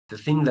the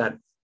thing that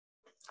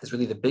is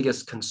really the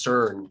biggest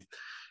concern,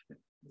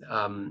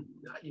 in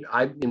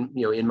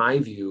my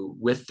view,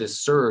 with this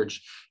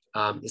surge,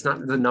 it's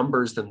not the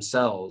numbers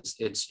themselves.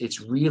 It's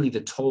really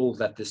the toll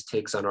that this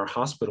takes on our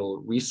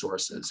hospital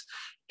resources.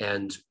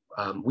 And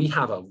we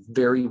have a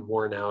very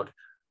worn out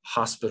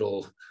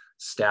hospital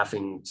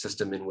staffing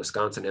system in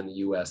Wisconsin and the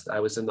US. I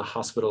was in the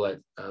hospital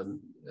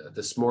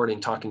this morning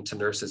talking to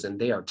nurses, and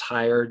they are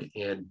tired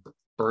and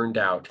burned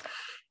out.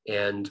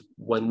 And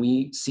when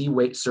we see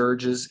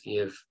surges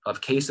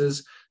of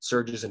cases,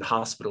 surges in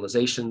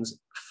hospitalizations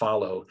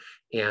follow.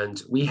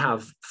 And we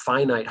have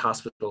finite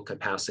hospital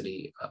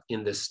capacity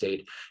in this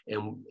state.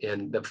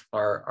 And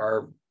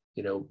our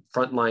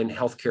frontline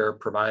healthcare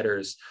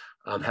providers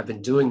have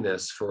been doing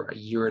this for a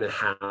year and a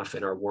half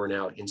and are worn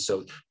out. And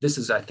so this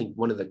is, I think,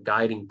 one of the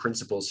guiding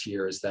principles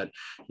here is that,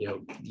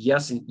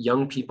 yes,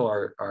 young people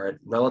are at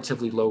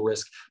relatively low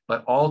risk,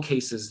 but all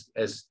cases,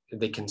 as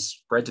they can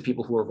spread to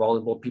people who are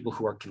vulnerable, people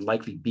who can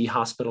likely be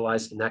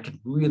hospitalized, and that could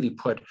really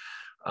put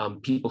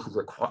people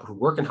who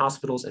work in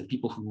hospitals and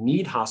people who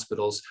need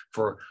hospitals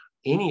for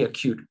any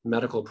acute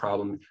medical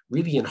problem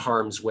really in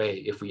harm's way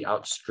if we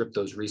outstrip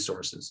those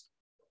resources.